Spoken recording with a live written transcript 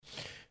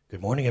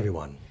Good morning,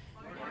 everyone.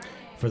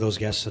 For those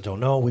guests that don't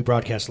know, we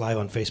broadcast live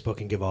on Facebook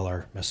and give all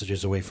our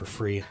messages away for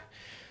free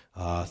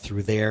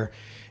through there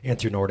and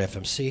through Nord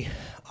FMC.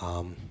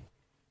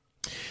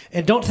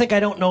 And don't think I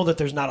don't know that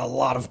there's not a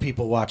lot of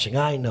people watching.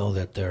 I know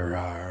that there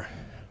are.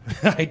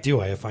 I do.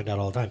 I find out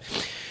all the time.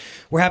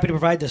 We're happy to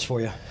provide this for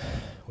you.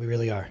 We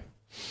really are.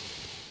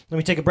 Let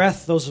me take a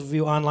breath. Those of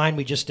you online,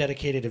 we just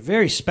dedicated a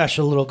very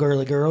special little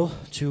girly girl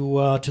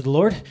to the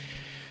Lord.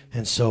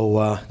 And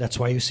so that's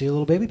why you see a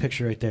little baby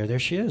picture right there. There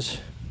she is.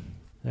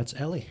 That's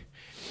Ellie.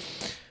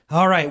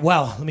 All right,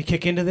 well, let me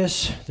kick into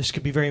this. This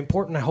could be very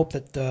important. I hope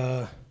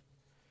that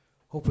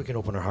hope we can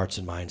open our hearts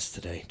and minds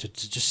today to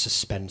just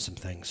suspend some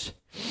things.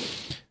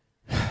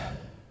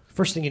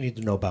 First thing you need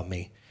to know about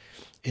me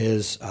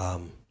is I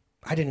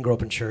didn't grow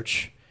up in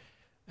church,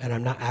 and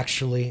I'm not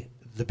actually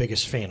the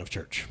biggest fan of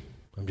church.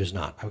 I'm just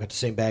not. I've got the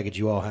same baggage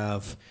you all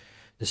have,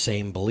 the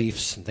same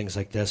beliefs and things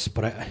like this.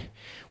 But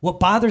what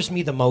bothers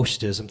me the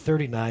most is I'm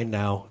 39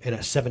 now, and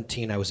at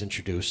 17 I was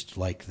introduced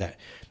like that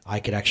I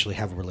could actually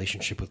have a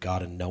relationship with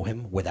God and know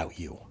him without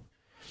you.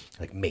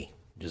 Like me,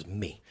 just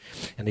me.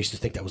 And I used to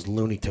think that was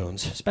Looney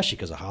Tunes, especially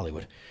because of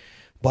Hollywood.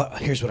 But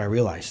here's what I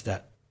realized,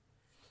 that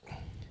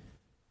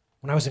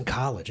when I was in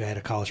college, I had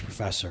a college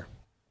professor.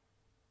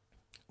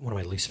 One of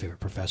my least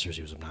favorite professors.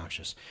 He was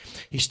obnoxious.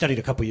 He studied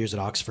a couple years at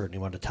Oxford, and he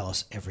wanted to tell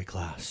us every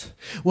class.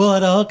 Well,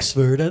 at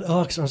Oxford. I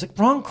was like,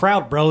 wrong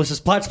crowd, bro. This is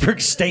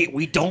Plattsburgh State.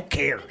 We don't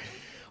care.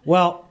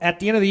 Well, at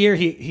the end of the year,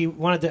 he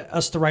wanted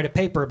us to write a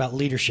paper about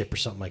leadership or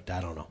something like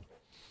that. I don't know.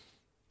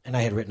 And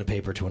I had written a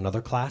paper to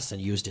another class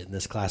and used it in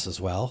this class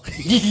as well.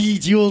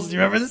 Jules, do you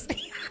remember this?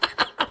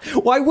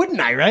 Why wouldn't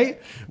I,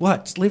 right?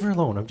 What? Just leave her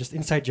alone. I'm just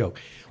inside joke.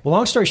 Well,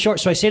 long story short,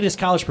 so I say to this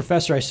college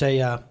professor, I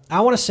say, I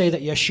want to say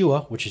that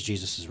Yeshua, which is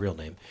Jesus' real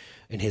name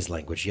in his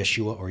language,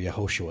 Yeshua or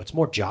Yehoshua. It's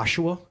more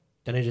Joshua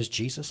than it is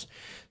Jesus.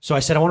 So I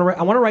said, I want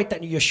to write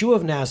that Yeshua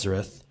of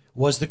Nazareth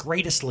was the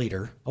greatest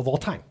leader of all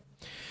time.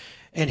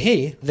 And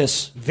he,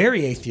 this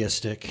very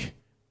atheistic,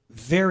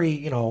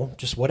 very,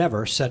 just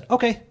whatever, said,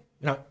 okay,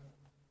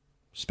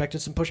 expected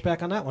some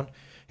pushback on that one.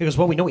 He goes,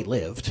 well, we know he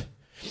lived.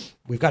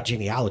 We've got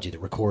genealogy that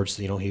records,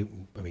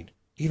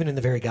 even in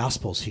the very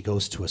Gospels, he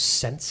goes to a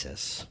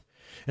census.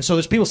 And so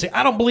there's people say,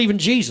 I don't believe in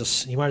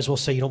Jesus. And you might as well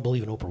say you don't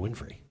believe in Oprah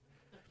Winfrey.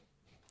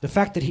 The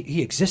fact that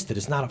he existed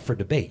is not up for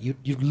debate.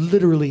 You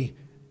literally,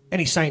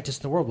 any scientist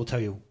in the world will tell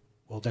you,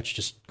 well, that's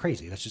just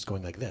crazy. That's just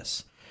going like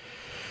this.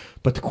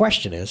 But the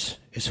question is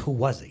who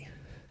was he?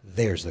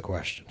 There's the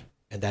question.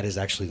 And that is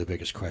actually the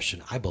biggest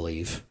question, I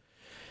believe,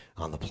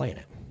 on the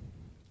planet.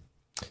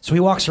 So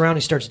he walks around,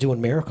 he starts doing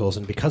miracles,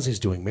 and because he's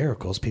doing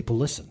miracles, people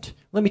listened.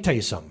 Let me tell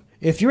you something.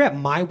 If you're at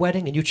my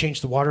wedding and you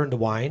change the water into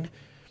wine,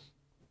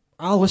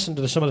 I'll listen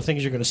to some of the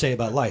things you're going to say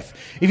about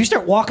life. If you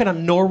start walking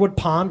on Norwood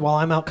Pond while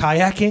I'm out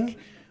kayaking,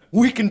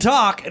 we can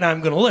talk, and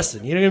I'm going to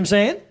listen. You know what I'm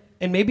saying?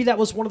 And maybe that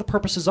was one of the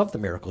purposes of the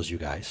miracles, you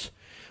guys,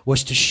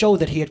 was to show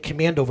that he had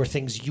command over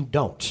things you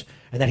don't,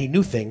 and that he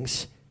knew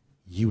things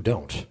you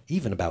don't,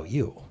 even about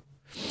you.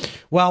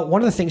 Well,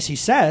 one of the things he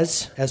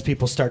says, as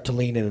people start to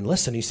lean in and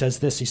listen, he says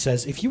this. He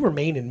says, if you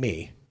remain in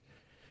me,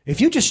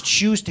 if you just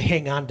choose to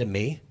hang on to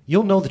me,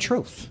 you'll know the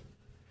truth.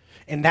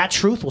 And that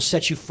truth will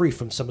set you free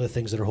from some of the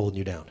things that are holding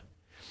you down.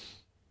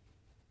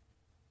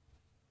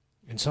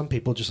 And some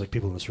people, just like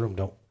people in this room,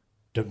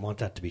 don't want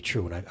that to be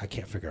true, and I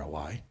can't figure out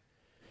why.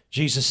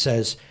 Jesus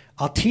says,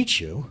 I'll teach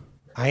you,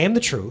 I am the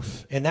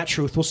truth, and that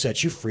truth will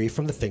set you free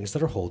from the things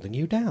that are holding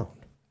you down.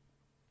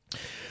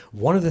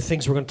 One of the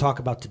things we're going to talk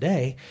about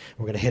today,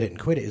 we're going to hit it and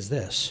quit it, is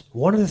this.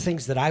 One of the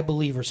things that I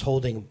believe is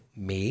holding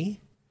me,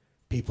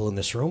 people in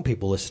this room,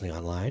 people listening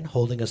online,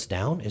 holding us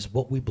down is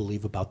what we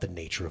believe about the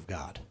nature of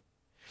God.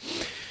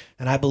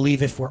 And I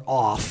believe if we're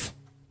off,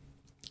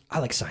 I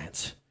like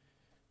science.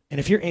 And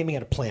if you're aiming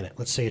at a planet,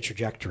 let's say a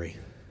trajectory,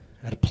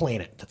 at a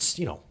planet that's,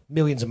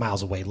 millions of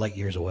miles away, light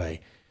years away,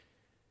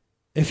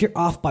 if you're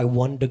off by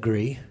 1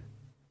 degree,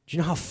 do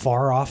you know how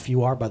far off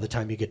you are by the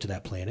time you get to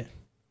that planet?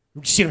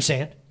 You see what I'm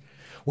saying?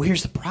 Well,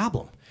 here's the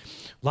problem.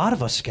 A lot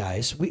of us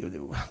guys,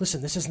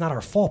 listen, this is not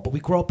our fault, but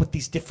we grow up with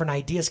these different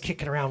ideas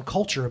kicking around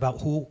culture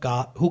about who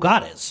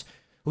God is,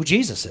 who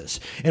Jesus is.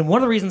 And one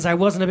of the reasons I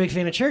wasn't a big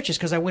fan of church is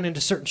because I went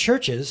into certain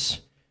churches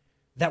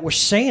that were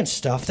saying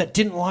stuff that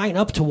didn't line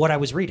up to what I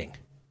was reading.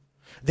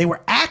 They were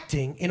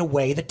acting in a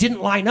way that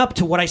didn't line up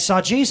to what I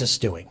saw Jesus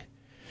doing.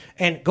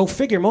 And go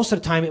figure, most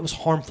of the time it was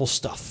harmful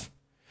stuff.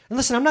 And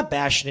listen, I'm not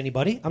bashing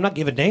anybody. I'm not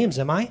giving names,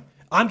 am I?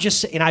 I'm just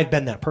saying, and I've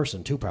been that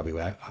person too, probably.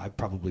 I've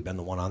probably been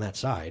the one on that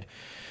side.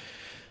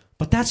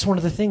 But that's one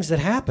of the things that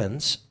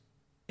happens,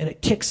 and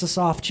it kicks us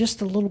off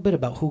just a little bit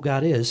about who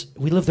God is.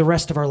 We live the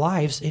rest of our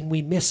lives, and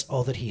we miss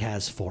all that he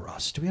has for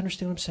us. Do we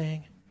understand what I'm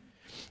saying?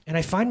 And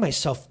I find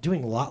myself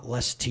doing a lot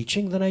less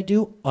teaching than I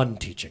do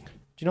unteaching. Do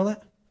you know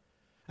that?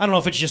 I don't know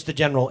if it's just the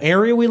general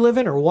area we live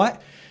in or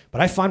what,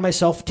 but I find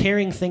myself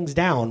tearing things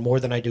down more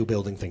than I do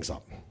building things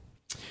up.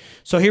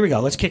 So here we go.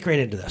 Let's kick right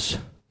into this.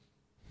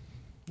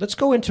 Let's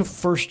go into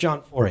 1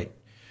 John 4:8.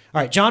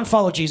 All right, John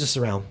followed Jesus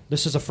around.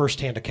 This is a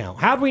first-hand account.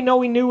 How do we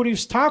know he knew what he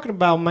was talking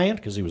about, man?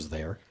 Because he was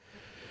there.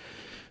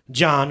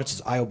 John, which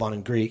is Ioban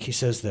in Greek, he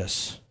says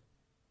this.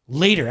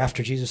 Later,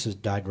 after Jesus has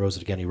died and rose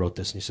again, he wrote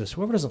this, and he says,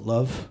 whoever doesn't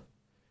love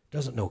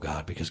doesn't know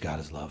God, because God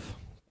is love.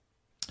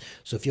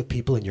 So if you have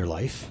people in your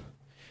life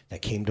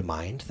that came to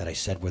mind that I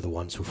said were the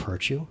ones who've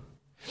hurt you,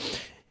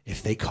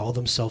 if they call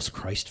themselves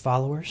Christ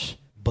followers,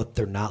 but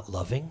they're not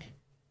loving,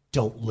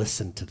 don't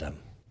listen to them.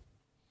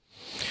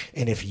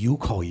 And if you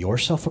call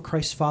yourself a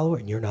Christ follower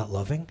and you're not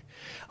loving,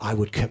 I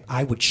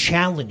would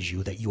challenge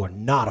you that you are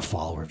not a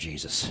follower of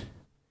Jesus.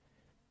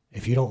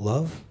 If you don't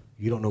love,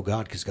 you don't know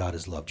God, because God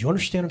is love. Do you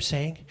understand what I'm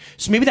saying?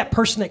 So maybe that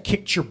person that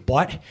kicked your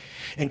butt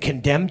and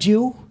condemned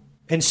you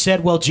and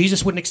said, well,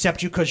 Jesus wouldn't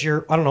accept you because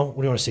you're, I don't know, what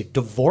do you want to say,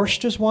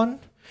 divorced is one?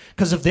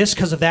 Because of this,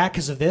 because of that,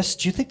 because of this.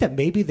 Do you think that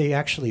maybe they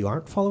actually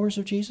aren't followers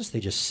of Jesus? They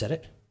just said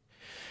it?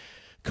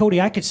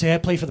 Cody, I could say I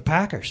play for the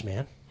Packers,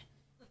 man.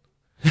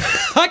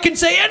 I can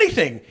say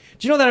anything.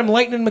 Do you know that I'm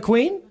Lightning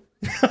McQueen?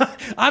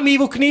 I'm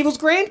Evel Knievel's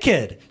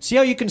grandkid. See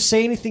how you can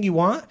say anything you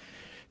want?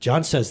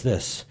 John says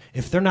this,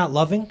 if they're not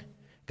loving,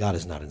 God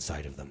is not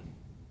inside of them.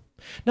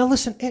 Now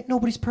listen,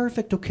 nobody's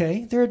perfect,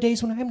 okay? There are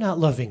days when I'm not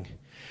loving,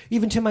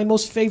 even to my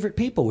most favorite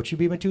people, which would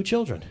be my 2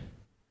 children.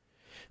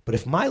 But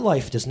if my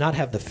life does not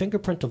have the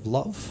fingerprint of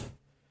love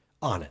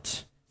on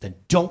it, then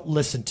don't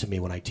listen to me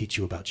when I teach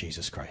you about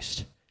Jesus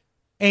Christ.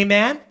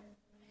 Amen?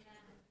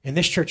 In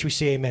this church, we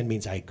say amen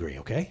means I agree,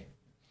 okay?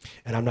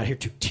 And I'm not here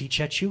to teach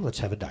at you. Let's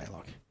have a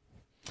dialogue.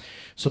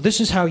 So this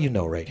is how you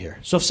know right here.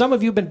 So if some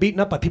of you have been beaten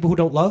up by people who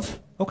don't love,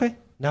 okay,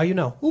 now you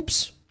know.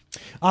 Oops.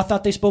 I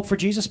thought they spoke for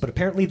Jesus, but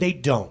apparently they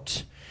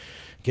don't.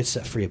 Get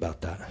set free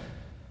about that. A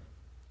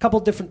couple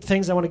different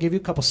things I want to give you,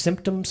 a couple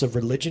symptoms of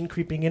religion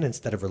creeping in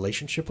instead of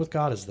relationship with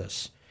God is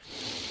this.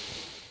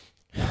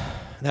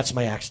 And that's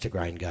my axe to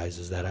grind, guys,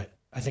 is that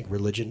I think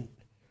religion,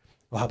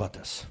 well, how about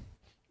this?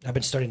 I've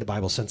been studying the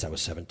Bible since I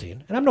was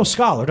 17. And I'm no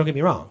scholar, don't get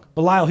me wrong.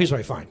 But Lyle, here's what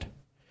I find.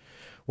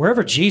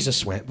 Wherever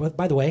Jesus went, well,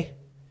 by the way,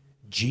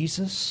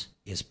 Jesus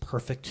is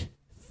perfect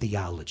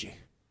theology.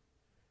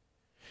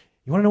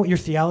 You want to know what your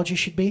theology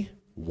should be?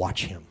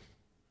 Watch him.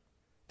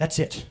 That's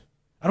it.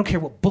 I don't care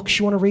what books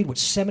you want to read, what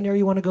seminary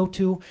you want to go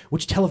to,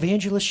 which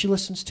televangelist she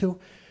listens to.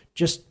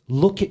 Just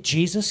look at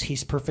Jesus.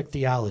 He's perfect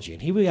theology.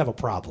 And here we have a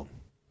problem.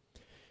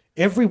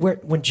 Everywhere,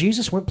 when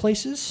Jesus went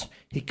places,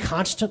 he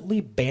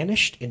constantly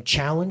banished and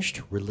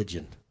challenged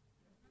religion.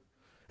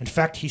 In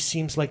fact, he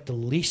seems like the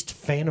least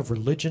fan of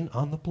religion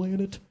on the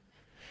planet.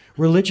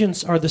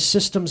 Religions are the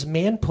systems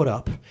man put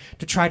up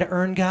to try to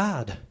earn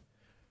God.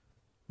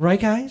 Right,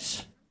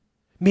 guys?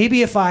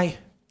 Maybe if I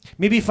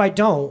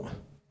don't,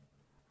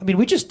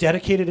 we just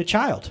dedicated a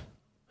child.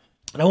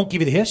 And I won't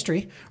give you the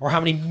history or how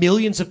many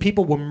millions of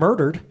people were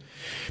murdered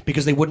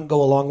because they wouldn't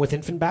go along with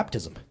infant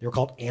baptism. They were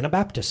called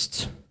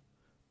Anabaptists.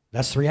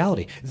 That's the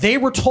reality. They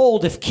were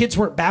told if kids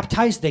weren't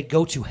baptized, they'd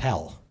go to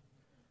hell.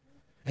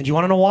 And you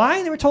want to know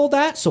why they were told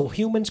that? So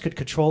humans could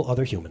control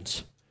other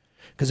humans.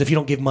 Because if you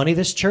don't give money to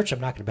this church, I'm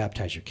not going to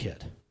baptize your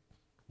kid.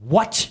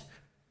 What?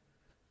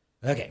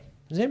 Okay.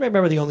 Does anybody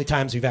remember the only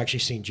times we've actually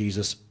seen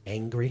Jesus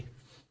angry?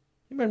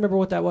 Anybody remember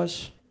what that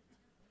was?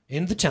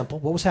 In the temple,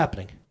 what was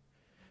happening?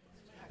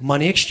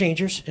 Money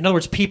exchangers. In other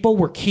words, people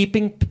were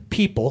keeping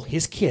people,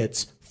 his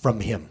kids,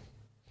 from him.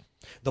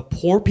 The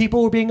poor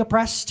people were being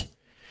oppressed.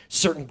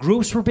 Certain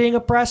groups were being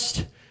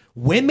oppressed.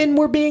 Women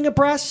were being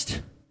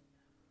oppressed.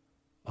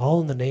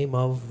 All in the name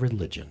of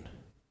religion.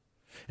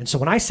 And so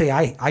when I say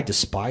I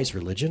despise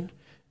religion,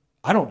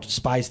 I don't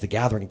despise the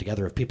gathering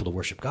together of people to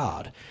worship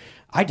God.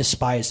 I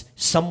despise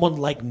someone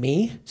like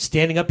me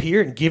standing up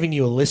here and giving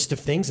you a list of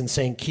things and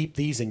saying, keep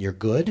these and you're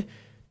good.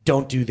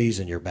 Don't do these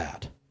and you're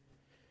bad.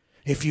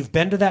 If you've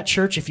been to that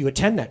church, if you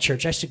attend that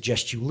church, I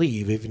suggest you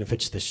leave, even if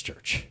it's this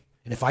church.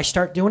 And if I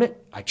start doing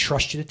it, I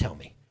trust you to tell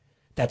me.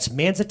 That's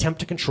man's attempt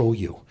to control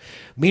you.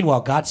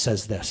 Meanwhile, God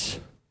says this,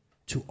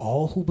 to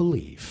all who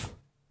believe,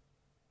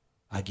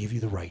 I give you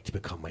the right to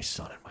become my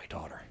son and my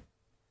daughter.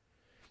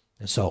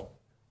 And so,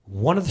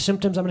 one of the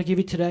symptoms I'm going to give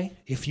you today,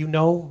 if you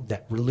know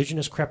that religion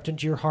has crept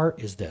into your heart,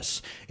 is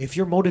this. If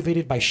you're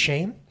motivated by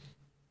shame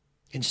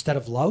instead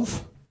of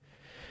love,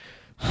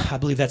 I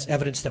believe that's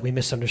evidence that we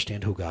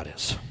misunderstand who God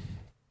is.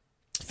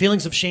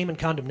 Feelings of shame and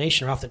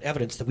condemnation are often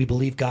evidence that we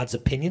believe God's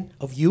opinion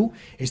of you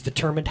is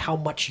determined how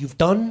much you've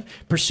done,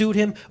 pursued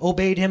him,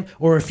 obeyed him,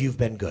 or if you've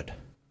been good.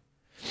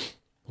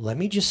 Let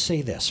me just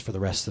say this for the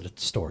rest of the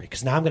story,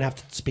 because now I'm going to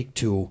have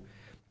to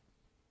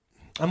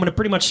I'm going to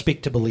pretty much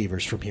speak to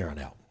believers from here on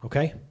out,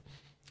 okay?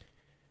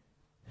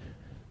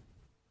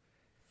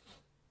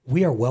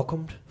 We are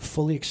welcomed,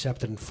 fully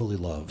accepted, and fully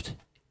loved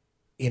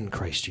in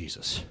Christ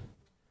Jesus,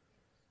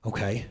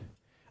 okay?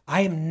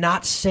 I am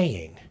not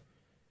saying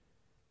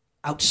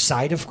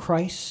outside of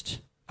Christ.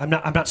 I'm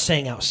not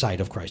saying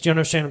outside of Christ. Do you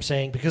understand what I'm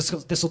saying?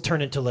 Because this will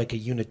turn into like a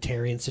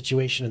Unitarian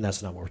situation, and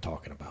that's not what we're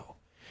talking about.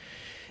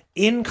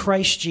 In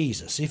Christ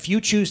Jesus, if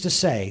you choose to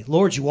say,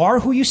 Lord, you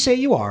are who you say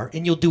you are,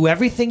 and you'll do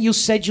everything you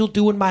said you'll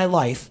do in my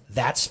life,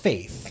 that's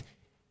faith,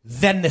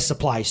 then this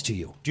applies to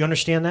you. Do you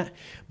understand that?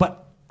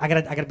 But I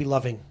gotta be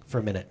loving for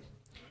a minute.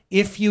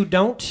 If you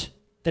don't,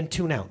 then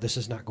tune out. This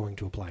is not going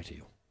to apply to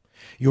you.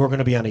 You are going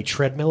to be on a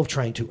treadmill of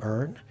trying to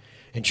earn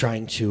and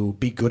trying to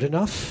be good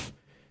enough,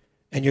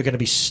 and you're going to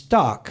be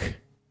stuck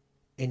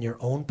in your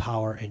own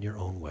power and your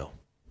own will.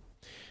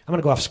 I'm going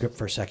to go off script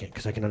for a second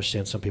because I can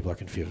understand some people are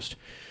confused.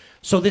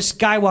 So this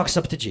guy walks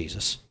up to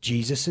Jesus.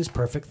 Jesus is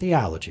perfect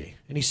theology.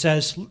 And he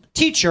says,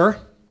 "Teacher,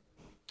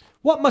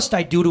 what must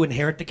I do to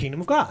inherit the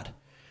kingdom of God?"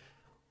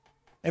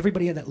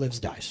 Everybody that lives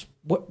dies.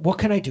 What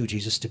can I do,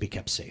 Jesus, to be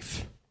kept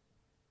safe?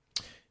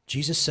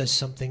 Jesus says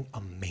something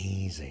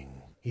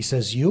amazing. He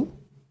says, "You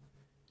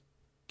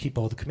keep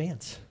all the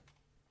commands."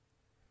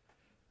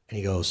 And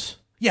he goes,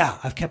 "Yeah,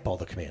 I've kept all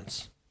the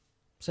commands.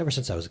 It's ever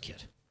since I was a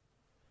kid."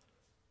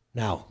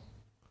 Now,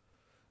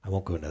 I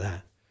won't go into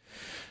that.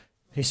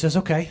 He says,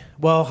 "Okay,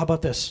 well, how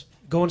about this?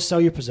 Go and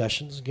sell your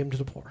possessions and give them to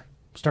the poor.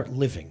 Start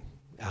living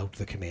out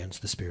the commands,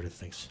 the spirit of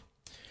things."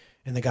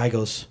 And the guy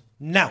goes,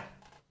 "No, I'm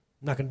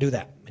not going to do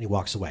that." And he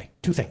walks away.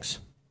 Two things.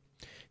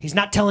 He's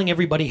not telling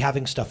everybody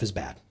having stuff is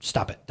bad.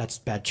 Stop it. That's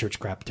bad church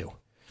crap too.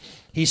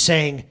 He's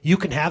saying, you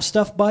can have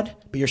stuff, bud,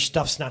 but your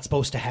stuff's not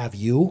supposed to have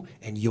you,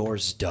 and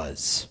yours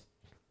does.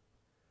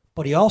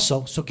 But he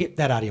also, so get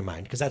that out of your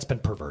mind, because that's been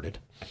perverted.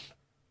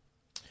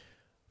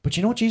 But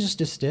you know what Jesus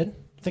just did?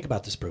 Think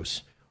about this,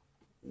 Bruce.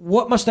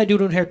 What must I do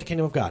to inherit the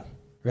kingdom of God?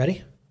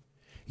 Ready?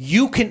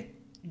 You can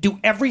do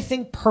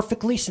everything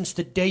perfectly since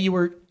the day you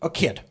were a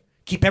kid.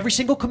 Keep every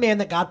single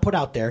command that God put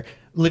out there,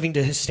 living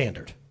to his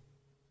standard.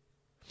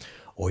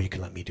 Or you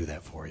can let me do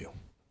that for you.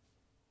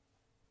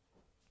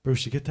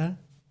 Bruce, you get that?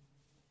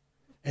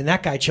 And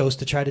that guy chose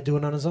to try to do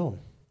it on his own.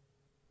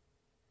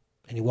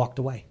 And he walked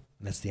away.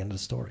 And that's the end of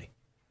the story.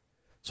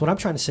 So what I'm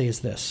trying to say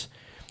is this.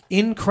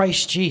 In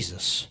Christ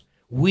Jesus,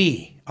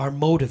 we are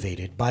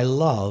motivated by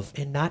love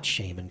and not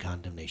shame and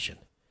condemnation.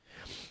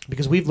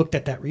 Because we've looked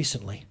at that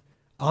recently.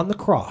 On the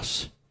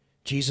cross,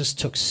 Jesus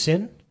took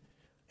sin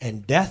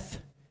and death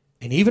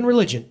and even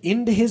religion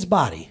into his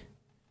body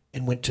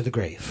and went to the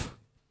grave.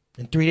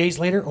 And 3 days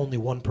later, only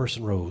one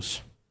person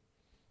rose.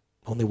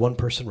 Only one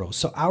person rose.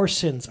 So our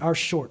sins, our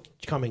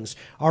shortcomings,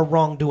 our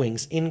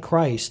wrongdoings in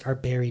Christ are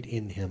buried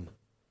in him.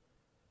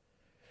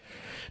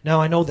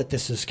 Now, I know that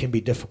this can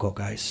be difficult,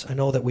 guys. I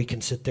know that we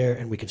can sit there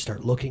and we can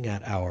start looking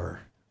at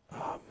our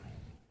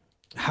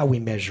how we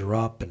measure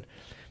up. And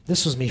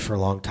this was me for a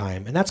long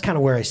time. And that's kind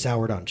of where I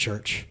soured on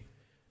church.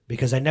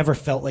 Because I never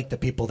felt like the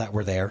people that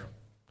were there.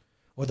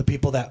 Or the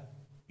people that,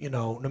 you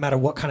know, no matter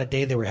what kind of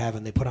day they were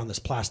having, they put on this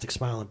plastic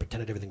smile and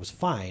pretended everything was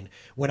fine.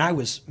 When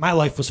my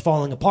life was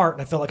falling apart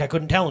and I felt like I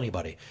couldn't tell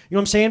anybody. You know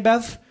what I'm saying,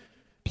 Bev?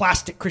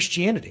 Plastic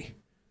Christianity.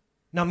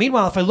 Now,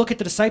 meanwhile, if I look at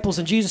the disciples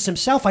and Jesus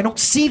himself, I don't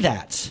see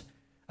that.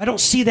 I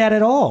don't see that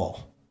at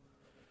all.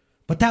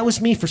 But that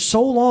was me for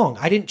so long.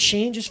 I didn't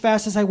change as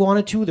fast as I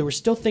wanted to. There were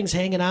still things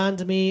hanging on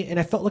to me, and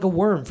I felt like a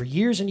worm for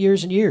years and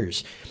years and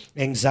years.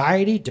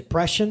 Anxiety,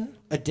 depression,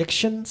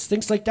 addictions,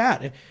 things like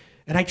that.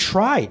 And I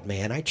tried,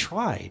 man. I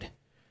tried.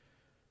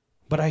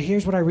 But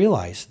here's what I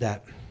realized,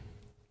 that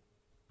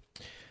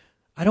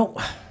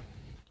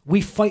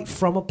we fight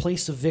from a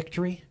place of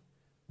victory.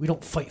 We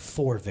don't fight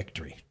for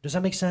victory. Does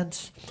that make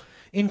sense?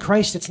 In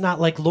Christ, it's not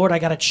like, Lord, I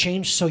got to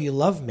change so you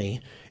love me.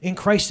 In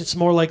Christ, it's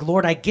more like,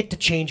 Lord, I get to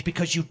change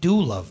because you do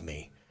love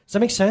me. Does that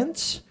make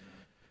sense?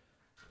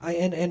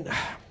 And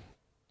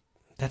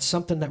that's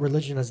something that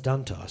religion has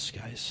done to us,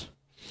 guys.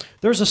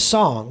 There's a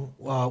song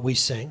we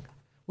sing,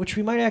 which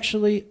we might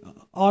actually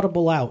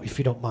audible out, if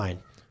you don't mind.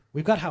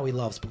 We've got How He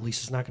Loves, but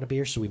Lisa's not going to be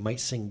here, so we might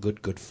sing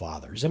Good, Good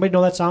Father. Does anybody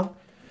know that song?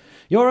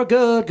 You're a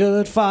good,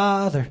 good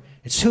father.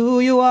 It's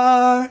who you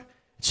are.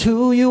 It's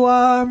who you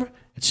are.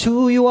 It's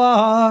who you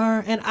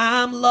are. And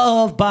I'm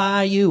loved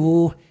by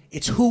you.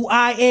 It's who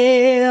I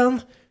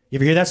am. You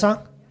ever hear that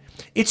song?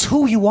 It's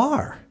who you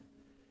are.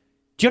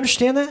 Do you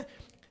understand that?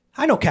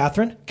 I know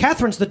Catherine.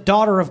 Catherine's the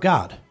daughter of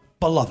God.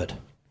 Beloved.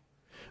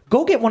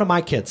 Go get one of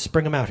my kids.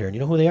 Bring them out here. And you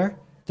know who they are?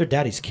 They're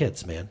daddy's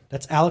kids, man.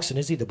 That's Alex and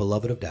Izzy, the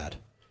beloved of dad.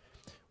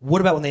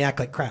 What about when they act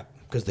like crap?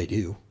 Because they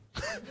do.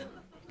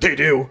 They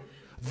do.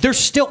 They're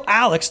still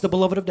Alex, the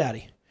beloved of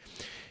daddy.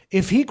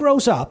 If he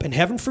grows up, and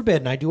heaven forbid,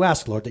 and I do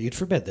ask, Lord, that you'd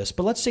forbid this,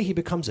 but let's say he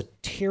becomes a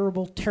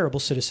terrible, terrible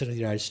citizen of the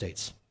United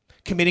States,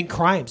 committing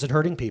crimes and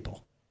hurting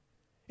people.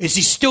 Is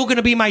he still going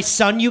to be my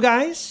son, you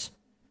guys?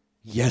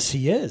 Yes,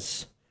 he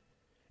is.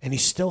 And he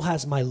still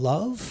has my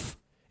love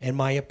and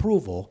my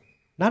approval,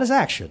 not his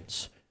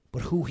actions,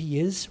 but who he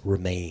is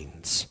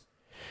remains.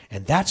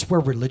 And that's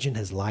where religion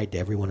has lied to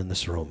everyone in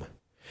this room.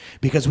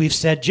 Because we've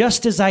said,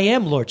 just as I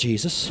am, Lord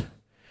Jesus.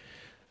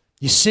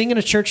 You sing in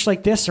a church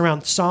like this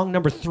around song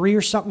number 3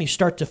 or something, you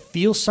start to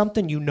feel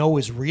something you know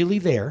is really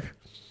there,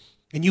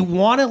 and you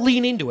want to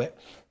lean into it.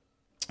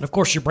 And of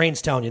course, your brain's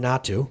telling you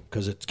not to,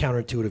 because it's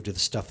counterintuitive to the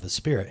stuff of the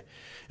Spirit.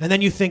 And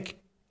then you think,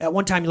 at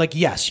one time, you're like,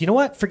 yes, you know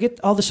what? Forget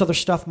all this other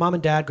stuff, mom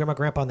and dad, grandma,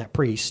 grandpa, and that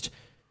priest.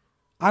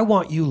 I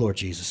want you, Lord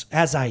Jesus,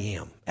 as I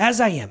am. As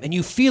I am. And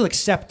you feel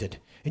accepted,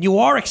 and you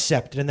are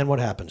accepted, and then what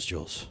happens,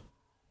 Jules?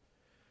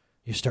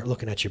 You start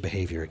looking at your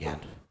behavior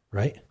again,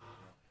 right?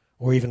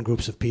 Or even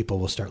groups of people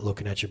will start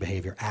looking at your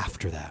behavior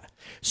after that.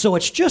 So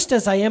it's just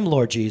as I am,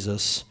 Lord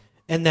Jesus,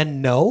 and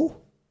then no,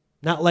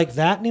 Not like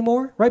that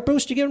anymore. Right,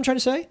 Bruce? Do you get what I'm trying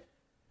to say?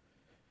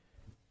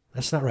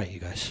 That's not right, you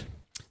guys.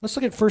 Let's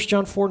look at 1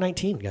 John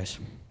 4:19, guys.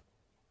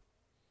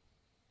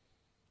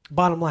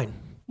 Bottom line.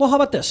 Well, how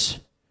about this?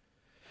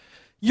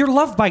 You're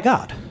loved by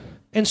God.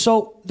 And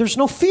so there's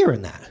no fear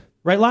in that.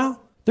 Right,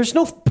 Lyle? There's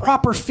no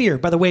proper fear,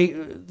 by the way,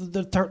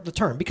 the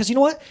term. Because you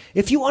know what?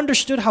 If you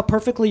understood how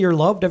perfectly you're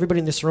loved, everybody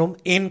in this room,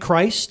 in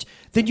Christ,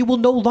 then you will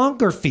no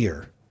longer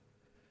fear.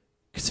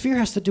 Because fear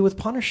has to do with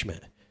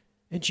punishment.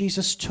 And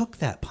Jesus took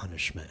that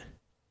punishment.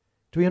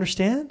 Do we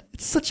understand?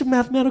 It's such a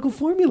mathematical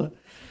formula.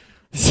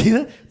 See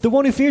that? The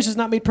one who fears is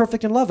not made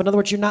perfect in love. In other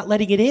words, you're not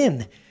letting it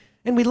in.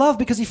 And we love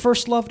because he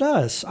first loved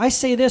us. I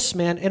say this,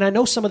 man, and I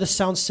know some of this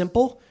sounds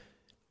simple.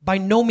 By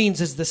no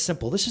means is this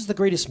simple. This is the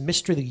greatest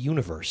mystery of the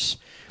universe.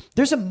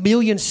 There's a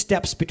million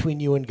steps between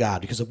you and God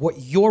because of what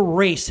your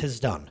race has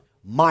done.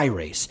 My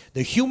race,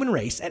 the human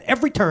race, at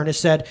every turn has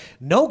said,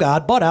 no,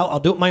 God, butt out, I'll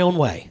do it my own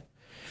way.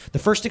 The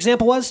first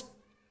example was,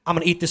 I'm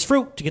going to eat this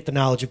fruit to get the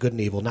knowledge of good and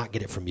evil, not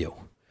get it from you.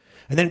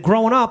 And then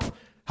growing up,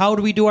 how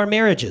do we do our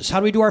marriages? How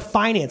do we do our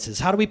finances?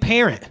 How do we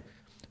parent?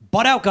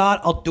 Butt out, God,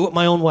 I'll do it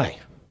my own way.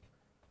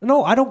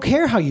 No, I don't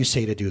care how you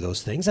say to do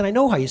those things, and I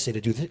know how you say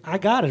to do things. I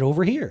got it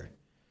over here.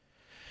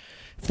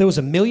 If there was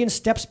a million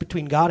steps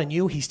between God and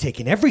you, he's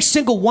taken every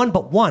single one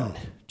but one.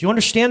 Do you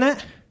understand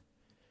that?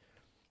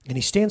 And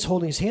he stands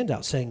holding his hand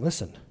out saying,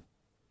 listen,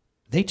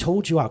 they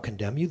told you I'll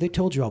condemn you. They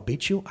told you I'll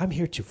beat you. I'm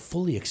here to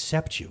fully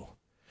accept you.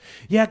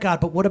 Yeah, God,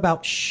 but what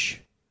about,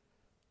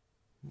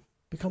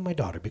 become my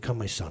daughter, become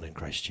my son in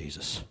Christ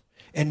Jesus.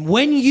 And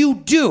when you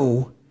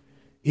do,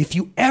 if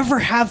you ever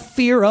have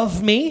fear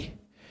of me,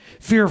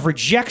 fear of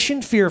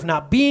rejection, fear of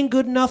not being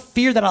good enough,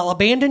 fear that I'll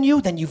abandon you,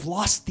 then you've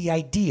lost the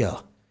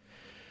idea.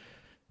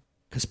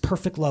 Because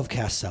perfect love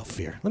casts out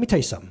fear. Let me tell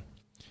you something.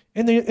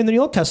 In the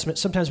Old Testament,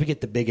 sometimes we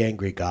get the big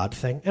angry God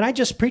thing. And I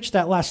just preached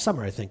that last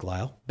summer, I think,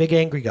 Lyle. Big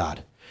angry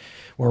God.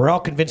 Where we're all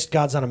convinced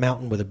God's on a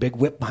mountain with a big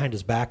whip behind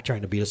his back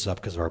trying to beat us up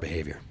because of our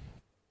behavior.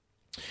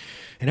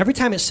 And every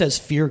time it says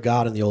fear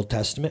God in the Old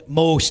Testament,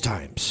 most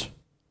times,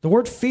 the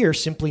word fear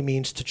simply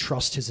means to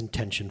trust his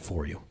intention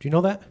for you. Do you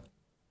know that?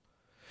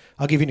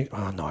 I'll give you...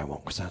 Oh, no, I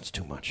won't, because that's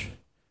too much.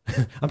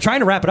 I'm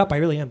trying to wrap it up. I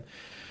really am.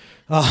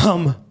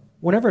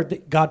 Whenever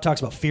God talks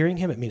about fearing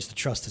him, it means to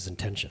trust his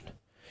intention.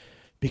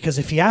 Because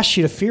if he asks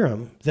you to fear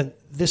him, then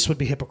this would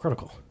be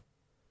hypocritical.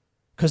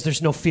 Because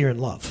there's no fear in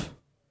love.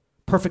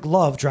 Perfect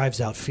love drives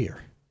out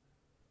fear.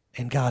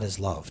 And God is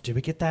love. Did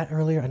we get that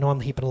earlier? I know I'm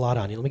heaping a lot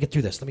on you. Let me get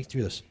through this.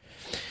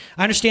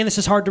 I understand this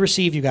is hard to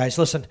receive, you guys.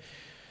 Listen.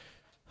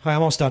 I'm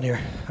almost done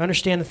here. I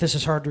understand that this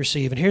is hard to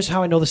receive. And here's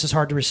how I know this is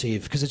hard to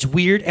receive. Because it's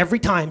weird every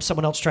time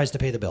someone else tries to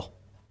pay the bill.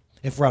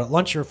 If we're out at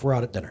lunch or if we're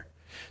out at dinner.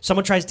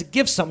 Someone tries to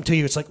give something to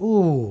you. It's like,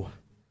 ooh.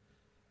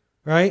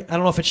 Right? I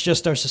don't know if it's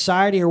just our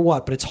society or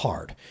what, but it's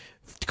hard.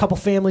 A couple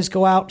families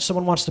go out.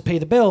 Someone wants to pay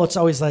the bill. It's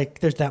always like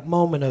there's that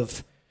moment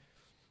of...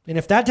 And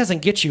if that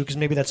doesn't get you, because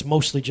maybe that's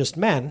mostly just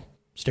men,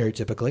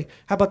 stereotypically,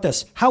 how about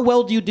this? How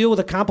well do you deal with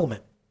a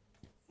compliment?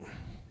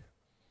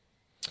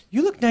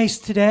 You look nice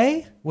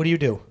today. What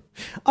do?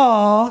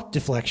 Aw,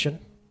 deflection.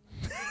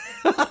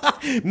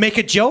 Make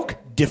a joke?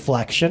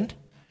 Deflection.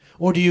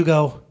 Or do you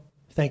go,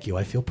 thank you,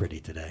 I feel pretty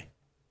today?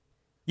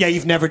 Yeah,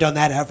 you've never done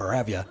that ever,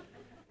 have you?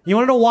 You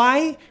want to know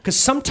why? Because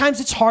sometimes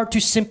it's hard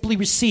to simply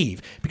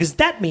receive, because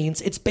that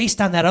means it's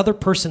based on that other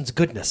person's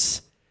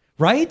goodness,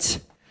 right?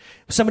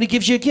 Somebody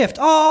gives you a gift.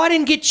 Oh, I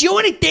didn't get you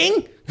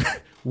anything.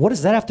 What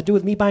does that have to do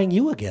with me buying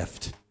you a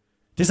gift?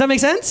 Does that make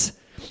sense?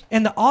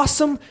 And the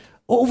awesome,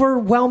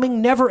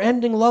 overwhelming,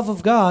 never-ending love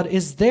of God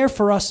is there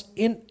for us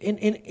in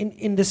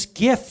this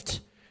gift.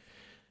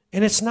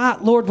 And it's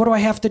not, Lord, what do I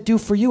have to do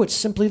for you? It's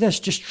simply this,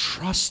 just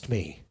trust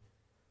me.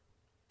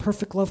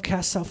 Perfect love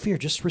casts out fear.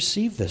 Just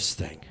receive this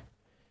thing.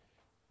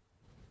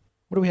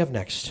 What do we have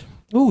next?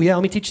 Oh, yeah,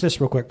 let me teach this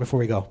real quick before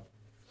we go.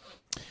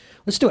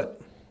 Let's do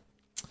it.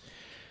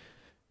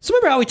 So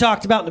remember how we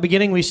talked about in the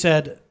beginning, we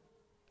said,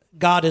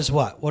 God is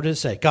what? What did it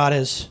say? God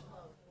is...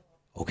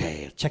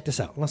 Okay, check this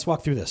out. Let's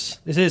walk through this.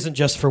 This isn't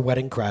just for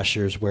wedding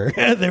crashers where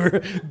they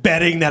were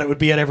betting that it would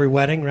be at every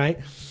wedding, right?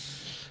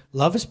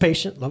 Love is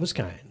patient. Love is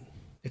kind.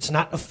 It's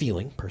not a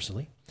feeling,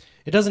 personally.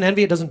 It doesn't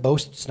envy. It doesn't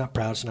boast. It's not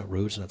proud. It's not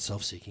rude. It's not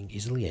self-seeking.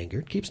 Easily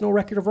angered. Keeps no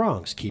record of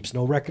wrongs. Keeps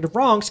no record of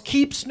wrongs.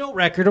 Keeps no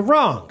record of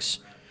wrongs.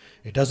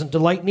 It doesn't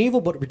delight in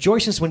evil, but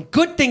rejoices when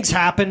good things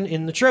happen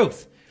in the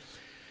truth.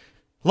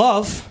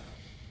 Love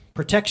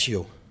protects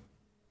you,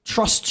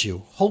 trusts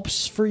you,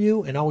 hopes for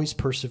you, and always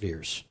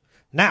perseveres.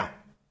 Now,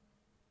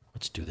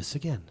 let's do this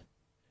again.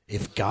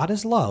 If God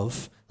is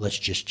love, let's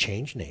just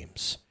change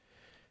names.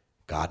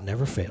 God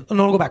never fails. Oh,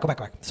 no, go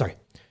back. Sorry.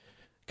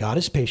 God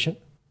is patient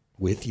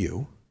with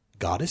you.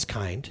 God is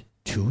kind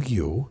to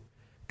you.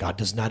 God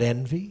does not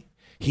envy.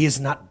 He is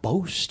not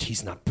boast.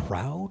 He's not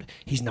proud.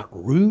 He's not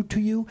rude to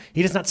you.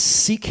 He does not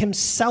seek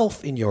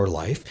himself in your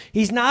life.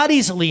 He's not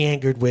easily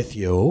angered with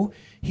you.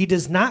 He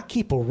does not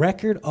keep a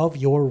record of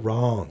your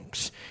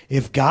wrongs.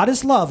 If God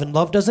is love and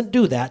love doesn't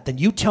do that, then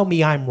you tell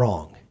me I'm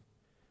wrong.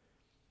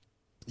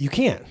 You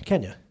can't,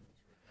 can you?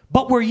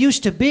 But we're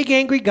used to big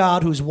angry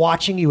God who's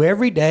watching you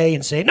every day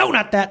and saying, no,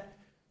 not that.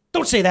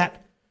 Don't say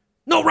that.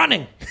 No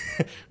running.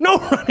 No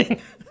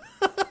running.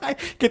 I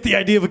get the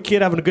idea of a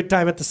kid having a good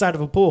time at the side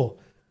of a pool.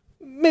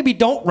 Maybe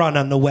don't run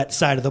on the wet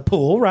side of the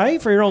pool,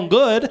 right? For your own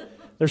good.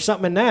 There's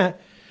something in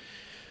that.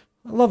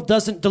 Love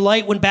doesn't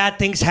delight when bad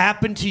things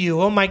happen to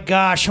you. Oh my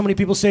gosh, how many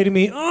people say to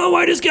me, oh,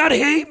 why does God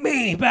hate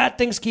me? Bad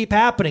things keep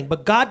happening.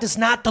 But God does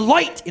not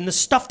delight in the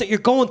stuff that you're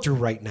going through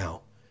right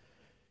now.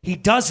 He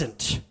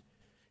doesn't.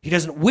 He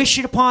doesn't wish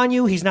it upon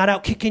you. He's not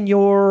out kicking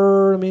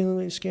your, let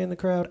me scan the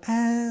crowd,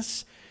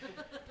 ass.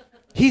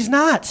 He's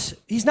not.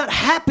 He's not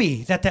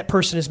happy that that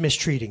person is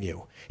mistreating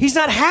you. He's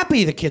not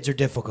happy the kids are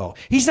difficult.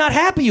 He's not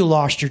happy you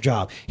lost your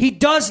job. He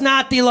does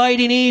not delight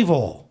in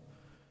evil.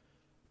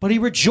 But he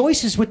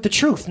rejoices with the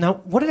truth. Now,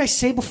 what did I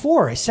say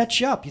before? I set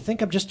you up. You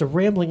think I'm just a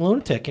rambling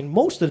lunatic, and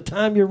most of the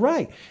time you're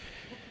right.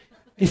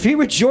 If he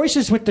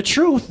rejoices with the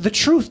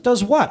truth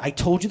does what? I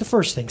told you the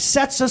first thing.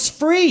 Sets us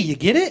free. You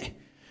get it?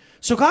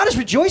 So God is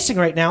rejoicing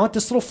right now at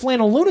this little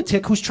flannel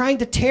lunatic who's trying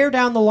to tear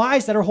down the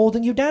lies that are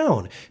holding you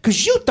down.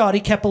 Because you thought he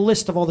kept a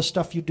list of all the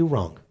stuff you do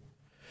wrong.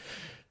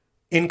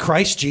 In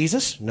Christ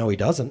Jesus? No, he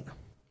doesn't.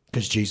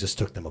 Because Jesus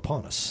took them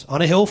upon us.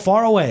 On a hill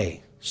far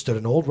away stood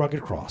an old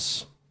rugged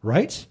cross.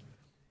 Right?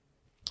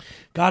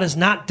 God is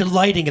not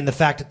delighting in the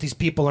fact that these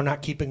people are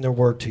not keeping their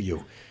word to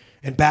you.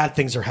 And bad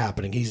things are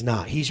happening. He's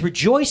not. He's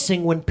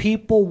rejoicing when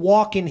people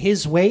walk in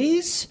his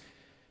ways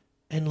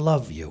and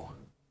love you.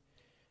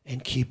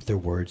 And keep their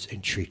words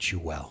and treat you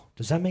well.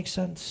 Does that make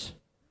sense?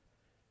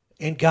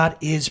 And God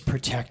is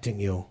protecting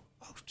you.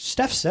 Oh,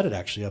 Steph said it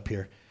actually up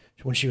here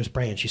when she was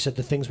praying. She said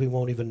the things we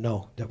won't even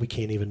know, that we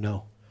can't even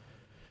know.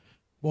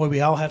 Boy,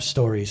 we all have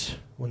stories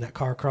when that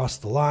car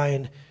crossed the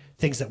line,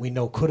 things that we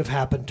know could have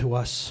happened to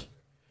us.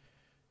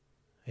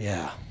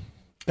 Yeah.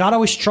 God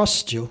always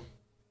trusts you.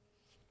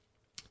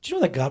 Do you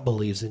know that God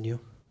believes in you?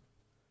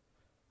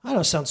 I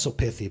know it sounds so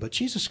pithy, but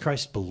Jesus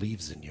Christ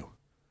believes in you.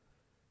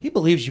 He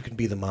believes you can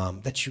be the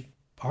mom, that you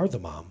are the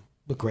mom,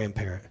 the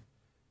grandparent,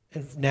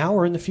 and now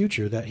or in the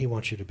future that he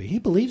wants you to be. He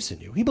believes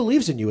in you. He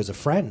believes in you as a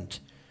friend.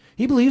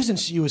 He believes in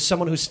you as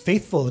someone who's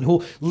faithful and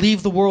who'll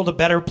leave the world a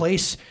better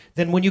place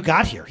than when you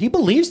got here. He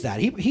believes that.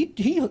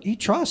 He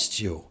trusts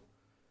you.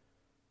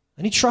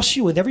 And he trusts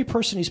you with every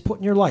person he's put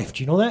in your life.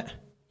 Do you know that?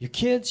 Your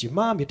kids, your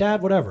mom, your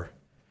dad, whatever.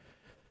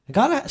 And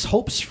God has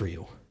hopes for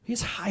you. He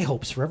has high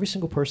hopes for every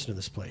single person in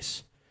this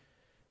place.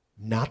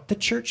 Not the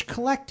church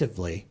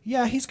collectively.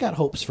 Yeah, he's got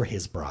hopes for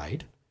his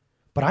bride.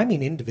 But I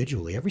mean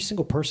individually. Every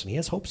single person, he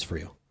has hopes for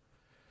you.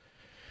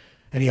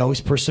 And he always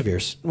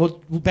perseveres.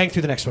 We'll bang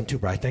through the next one too,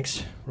 Bri.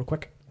 Thanks. Real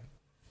quick.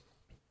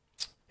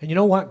 And you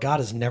know what? God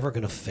is never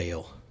going to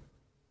fail.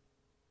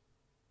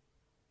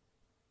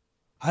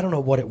 I don't know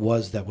what it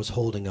was that was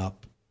holding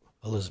up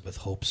Elizabeth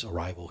Hope's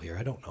arrival here.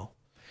 I don't know.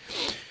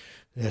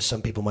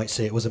 Some people might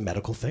say it was a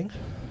medical thing.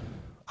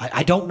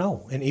 I don't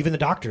know. And even the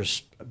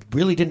doctors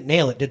really didn't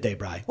nail it, did they,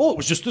 Bri? Oh, it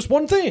was just this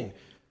one thing.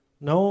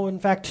 No, in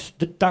fact,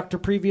 the doctor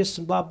previous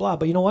and blah, blah.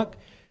 But you know what?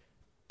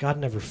 God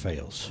never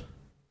fails.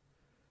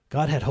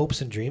 God had hopes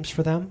and dreams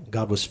for them.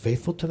 God was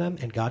faithful to them,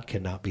 and God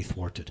cannot be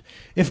thwarted.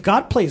 If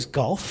God plays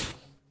golf,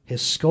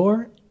 his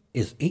score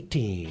is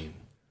 18.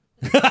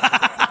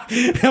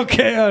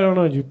 Okay, I don't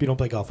know. You don't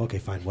play golf. Okay,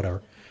 fine,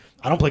 whatever.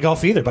 I don't play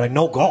golf either, but I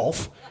know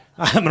golf.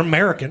 I'm an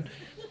American.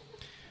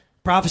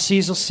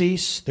 Prophecies will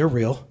cease. They're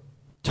real.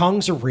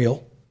 Tongues are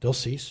real. They'll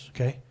cease,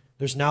 okay?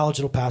 There's knowledge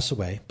that'll pass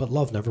away, but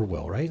love never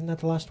will, right? Isn't that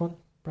the last one,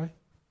 right?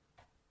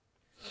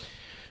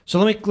 So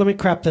let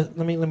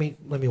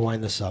me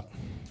wind this up.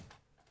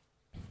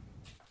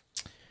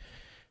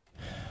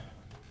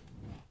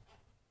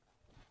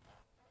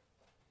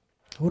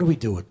 What do we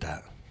do with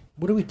that?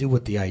 What do we do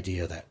with the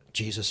idea that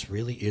Jesus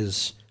really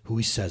is who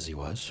he says he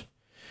was?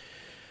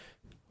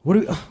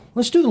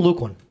 Let's do the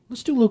Luke one.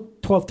 Let's do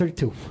Luke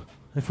 12:32,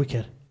 if we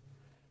can.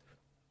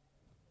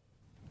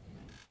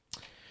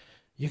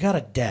 You got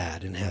a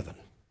dad in heaven.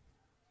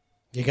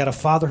 You got a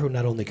father who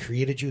not only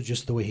created you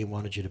just the way he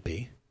wanted you to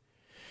be,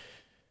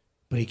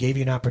 but he gave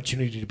you an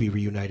opportunity to be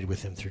reunited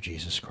with him through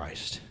Jesus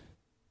Christ.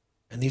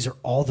 And these are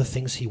all the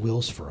things he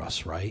wills for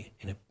us, right?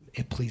 And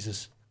it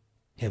pleases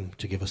him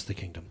to give us the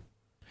kingdom.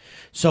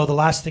 So the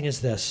last thing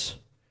is this.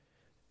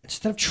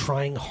 Instead of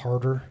trying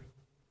harder,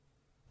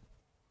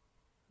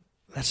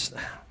 that's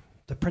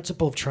the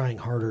principle of trying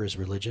harder is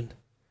religion.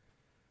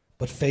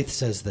 But faith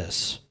says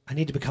this. I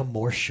need to become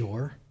more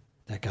sure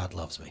that God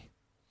loves me.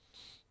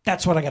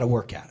 That's what I got to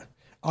work at.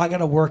 I got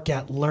to work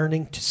at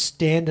learning to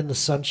stand in the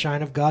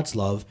sunshine of God's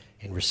love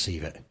and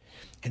receive it.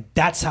 And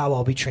that's how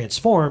I'll be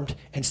transformed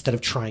instead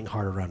of trying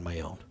harder on my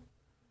own.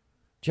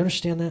 Do you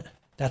understand that?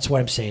 That's why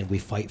I'm saying we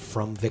fight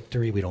from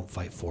victory. We don't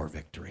fight for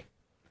victory.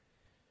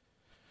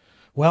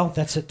 Well,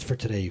 that's it for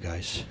today, you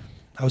guys.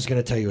 I was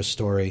going to tell you a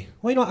story.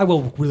 Well, I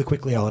will really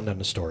quickly. I'll end on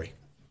a story.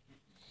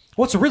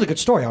 Well, it's a really good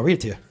story. I'll read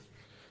it to you.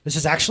 This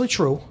is actually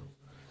true.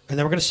 And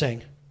then we're going to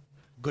sing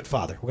Good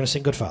Father. We're going to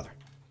sing Good Father.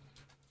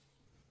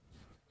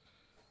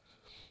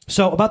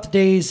 So about the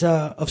days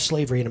of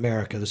slavery in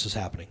America, this is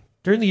happening.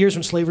 During the years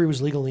when slavery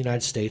was legal in the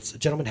United States, a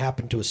gentleman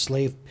happened to a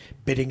slave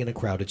bidding in a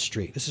crowded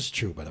street. This is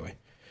true, by the way.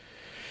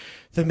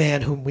 The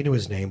man, whom we knew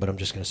his name, but I'm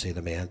just going to say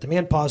the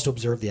man paused to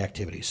observe the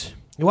activities.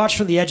 He watched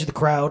from the edge of the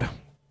crowd.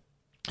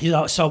 He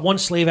saw one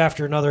slave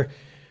after another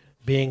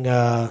being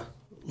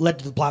led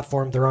to the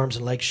platform, their arms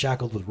and legs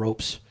shackled with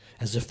ropes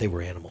as if they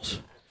were animals.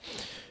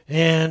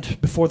 And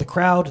before the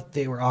crowd,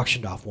 they were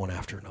auctioned off one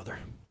after another.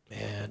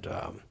 And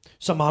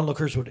some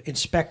onlookers would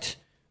inspect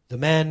the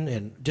men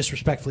and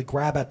disrespectfully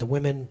grab at the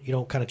women,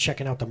 kind of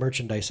checking out the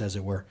merchandise, as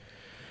it were.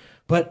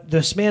 But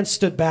this man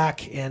stood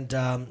back, and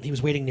he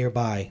was waiting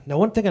nearby. Now,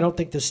 one thing I don't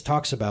think this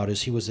talks about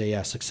is he was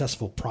a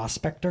successful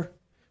prospector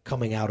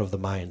coming out of the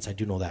mines. I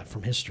do know that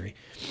from history.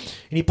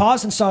 And he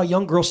paused and saw a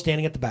young girl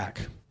standing at the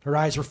back. Her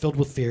eyes were filled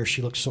with fear.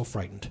 She looked so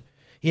frightened.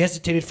 He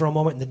hesitated for a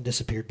moment and then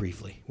disappeared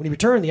briefly. When he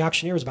returned, the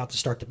auctioneer was about to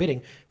start the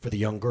bidding for the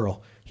young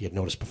girl he had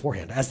noticed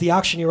beforehand. As the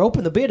auctioneer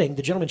opened the bidding,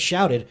 the gentleman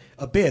shouted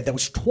a bid that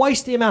was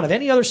twice the amount of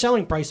any other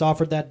selling price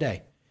offered that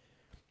day.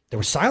 There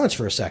was silence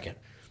for a second,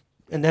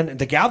 and then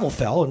the gavel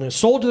fell, and a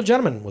sold to the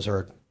gentleman was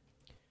heard.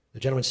 The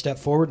gentleman stepped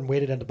forward and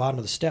waited at the bottom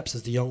of the steps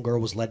as the young girl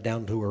was led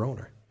down to her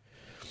owner.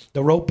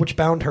 The rope which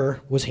bound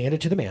her was handed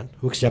to the man,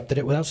 who accepted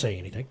it without saying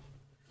anything.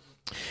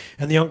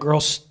 And the young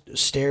girl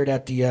stared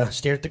at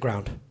the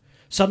ground.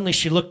 Suddenly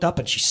she looked up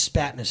and she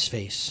spat in his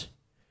face.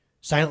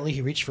 Silently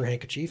he reached for a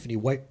handkerchief and he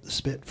wiped the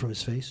spit from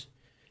his face.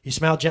 He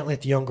smiled gently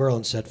at the young girl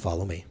and said,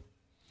 "Follow me."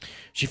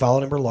 She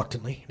followed him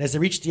reluctantly, and as they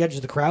reached the edge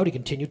of the crowd, he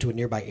continued to a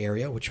nearby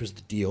area, which was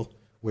the deal,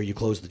 where you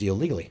closed the deal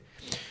legally.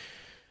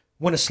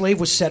 When a slave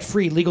was set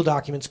free, legal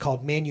documents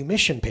called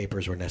manumission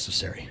papers were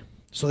necessary.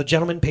 So the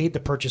gentleman paid the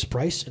purchase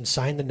price and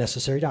signed the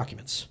necessary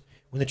documents.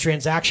 When the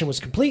transaction was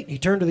complete, he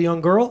turned to the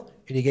young girl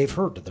and he gave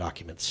her the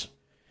documents.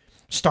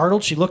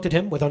 Startled, she looked at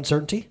him with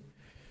uncertainty.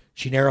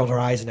 She narrowed her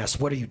eyes and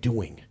asked, "What are you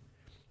doing?"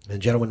 And the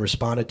gentleman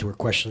responded to her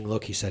questioning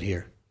look. He said,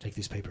 "Here, take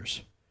these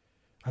papers.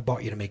 I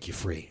bought you to make you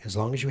free. As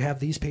long as you have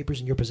these papers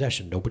in your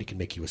possession, nobody can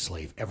make you a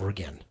slave ever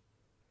again."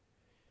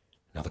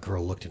 Now the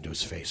girl looked into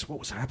his face. What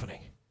was happening?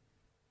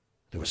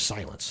 There was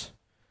silence.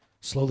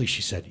 Slowly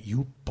she said,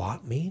 "You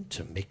bought me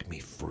to make me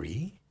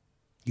free?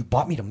 You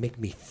bought me to make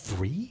me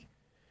free?"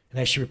 And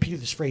as she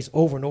repeated this phrase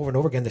over and over and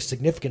over again, the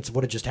significance of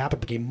what had just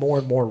happened became more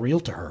and more real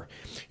to her.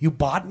 You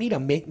bought me to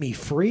make me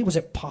free? Was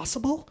it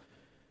possible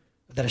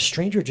that a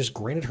stranger just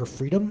granted her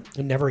freedom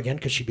and never again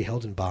could she be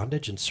held in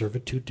bondage and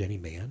servitude to any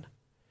man?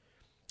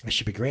 As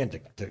she began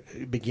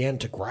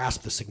to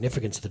grasp the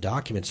significance of the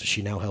documents that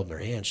she now held in her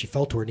hand, she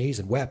fell to her knees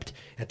and wept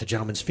at the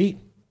gentleman's feet.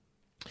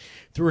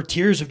 Through her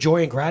tears of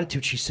joy and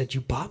gratitude, she said,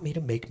 "You bought me to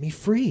make me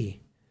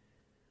free.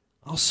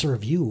 I'll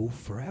serve you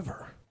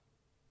forever."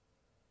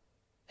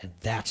 And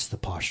that's the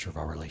posture of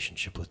our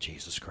relationship with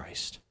Jesus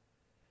Christ.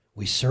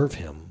 We serve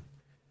him.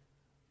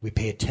 We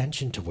pay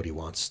attention to what he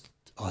wants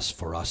us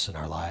for us in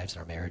our lives, in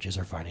our marriages,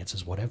 our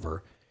finances,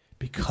 whatever,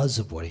 because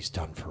of what he's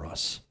done for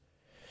us.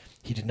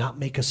 He did not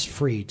make us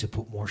free to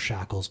put more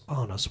shackles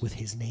on us with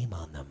his name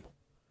on them.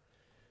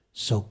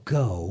 So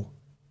go,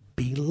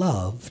 be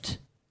loved,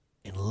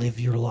 and live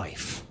your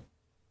life.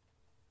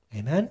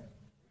 Amen?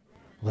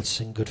 Let's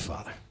sing Good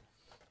Father.